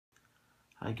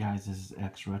Hi guys, this is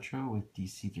X Retro with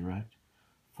DC Direct,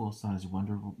 full-size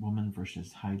Wonder Woman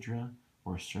versus Hydra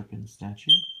or Serpent statue.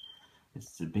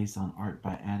 It's based on art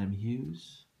by Adam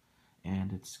Hughes,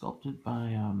 and it's sculpted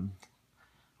by oh,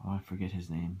 I forget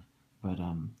his name, but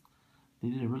they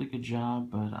did a really good job.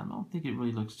 But I don't think it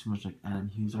really looks too much like Adam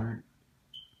Hughes art.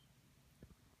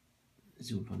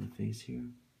 Zoom up on the face here.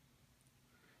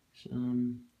 So,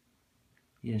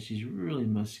 yeah, she's really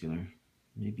muscular,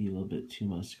 maybe a little bit too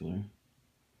muscular.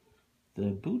 The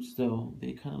boots, though,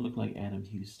 they kind of look like Adam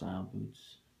Hughes style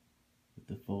boots with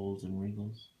the folds and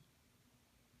wrinkles.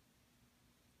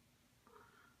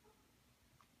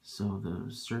 So the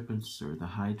serpents or the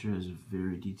Hydra is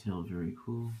very detailed, very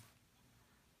cool.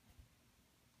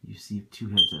 You see two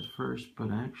heads at first,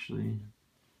 but actually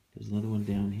there's another one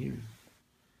down here.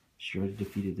 She already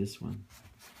defeated this one.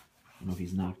 I don't know if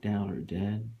he's knocked out or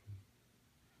dead.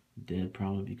 Dead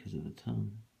probably because of the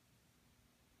tongue.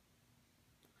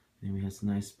 Then we have some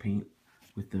nice paint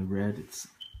with the red. It's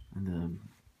in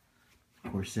the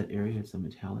corset area. It's a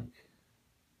metallic.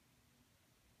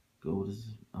 Gold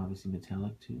is obviously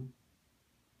metallic too.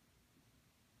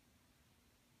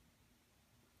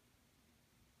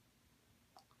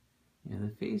 Yeah, the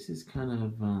face is kind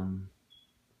of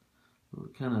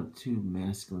too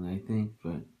masculine, I think,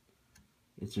 but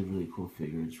it's a really cool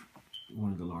figure. It's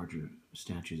one of the larger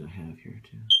statues I have here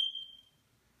too.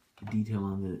 The detail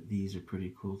on these are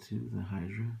pretty cool too, the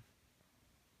Hydra.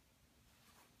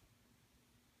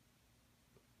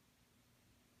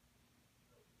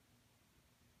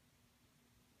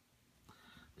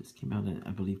 This came out in, I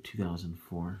believe,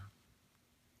 2004.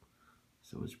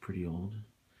 So it's pretty old.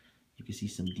 You can see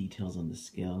some details on the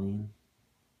scaling.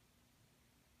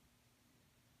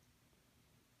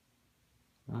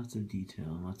 Lots of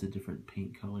detail, lots of different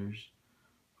paint colors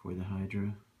for the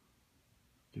Hydra.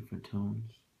 Different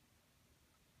tones.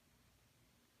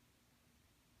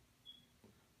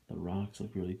 The rocks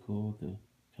look really cool, the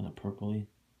kind of purpley,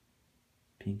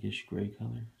 pinkish gray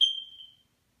color.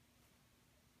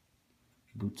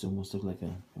 Boots almost look like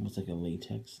a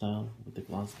latex style with the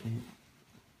gloss paint.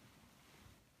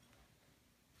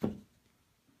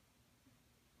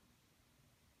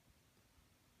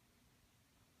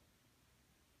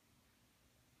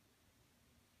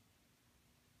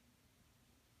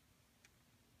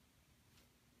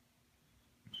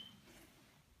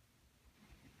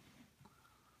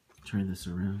 Turn this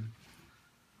around.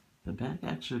 The back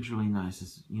actually looks really nice.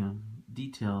 It's, you know,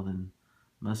 detailed and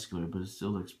muscular, but it still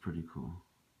looks pretty cool.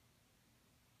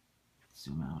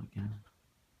 Zoom out again.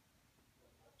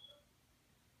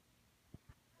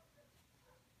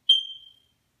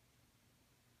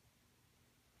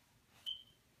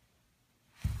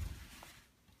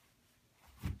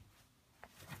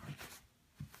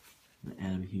 The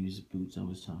Adam Hughes boots I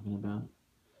was talking about.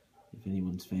 If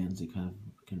anyone's fans, they kind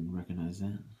of can recognize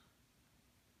that.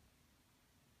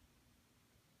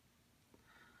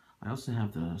 I also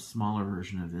have the smaller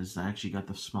version of this. I actually got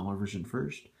the smaller version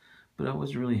first, but I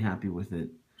wasn't really happy with it.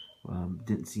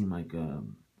 Didn't seem like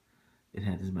it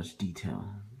had as much detail.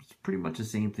 It's pretty much the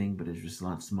same thing, but it's just a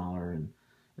lot smaller, and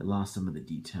it lost some of the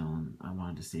detail, and I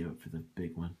wanted to save it for the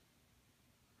big one.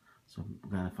 So I'm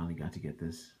glad I finally got to get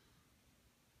this.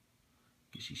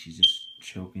 She's just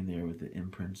choking there with the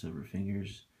imprints of her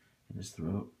fingers in his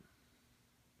throat.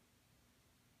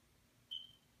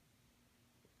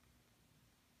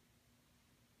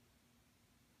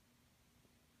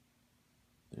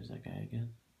 There's that guy again.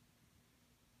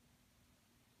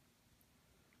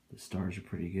 The stars are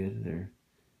pretty good.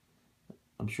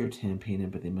 I'm sure it's hand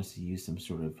painted, but they must have used some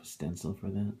sort of stencil for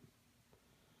that.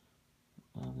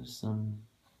 There's some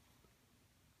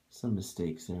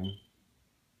mistakes there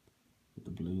with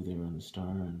the blue there on the star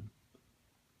and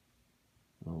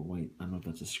white. I don't know if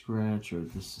that's a scratch or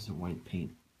if this is a white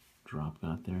paint drop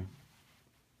got there.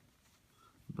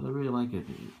 But I really like it.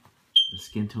 The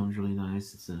skin tone's really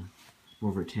nice. It's a more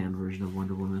of a tan version of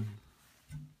Wonder Woman.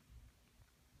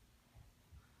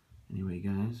 Anyway,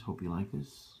 guys, hope you like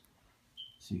this.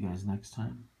 See you guys next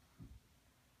time.